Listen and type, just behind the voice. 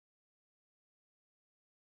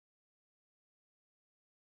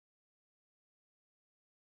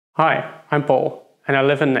Hi, I'm Paul, and I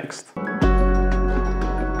live in Next.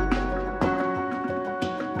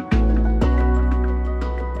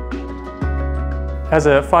 As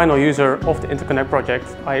a final user of the InterConnect project,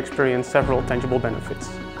 I experienced several tangible benefits.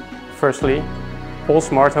 Firstly, all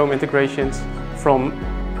smart home integrations from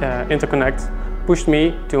InterConnect pushed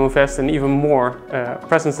me to invest in even more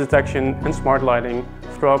presence detection and smart lighting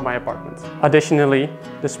throughout my apartment. Additionally,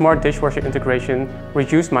 the smart dishwasher integration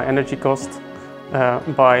reduced my energy cost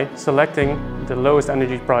by selecting the lowest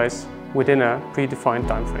energy price within a predefined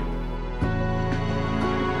time frame.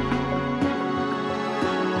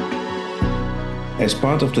 As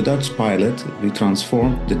part of the Dutch pilot, we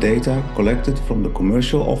transformed the data collected from the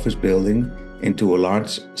commercial office building into a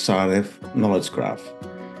large SAREF knowledge graph.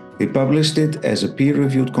 We published it as a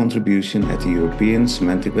peer-reviewed contribution at the European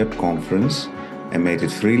Semantic Web Conference and made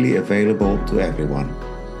it freely available to everyone.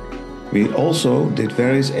 We also did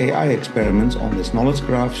various AI experiments on this knowledge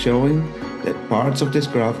graph, showing that parts of this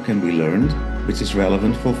graph can be learned, which is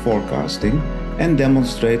relevant for forecasting, and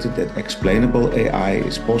demonstrated that explainable AI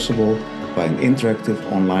is possible by an interactive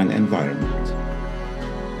online environment.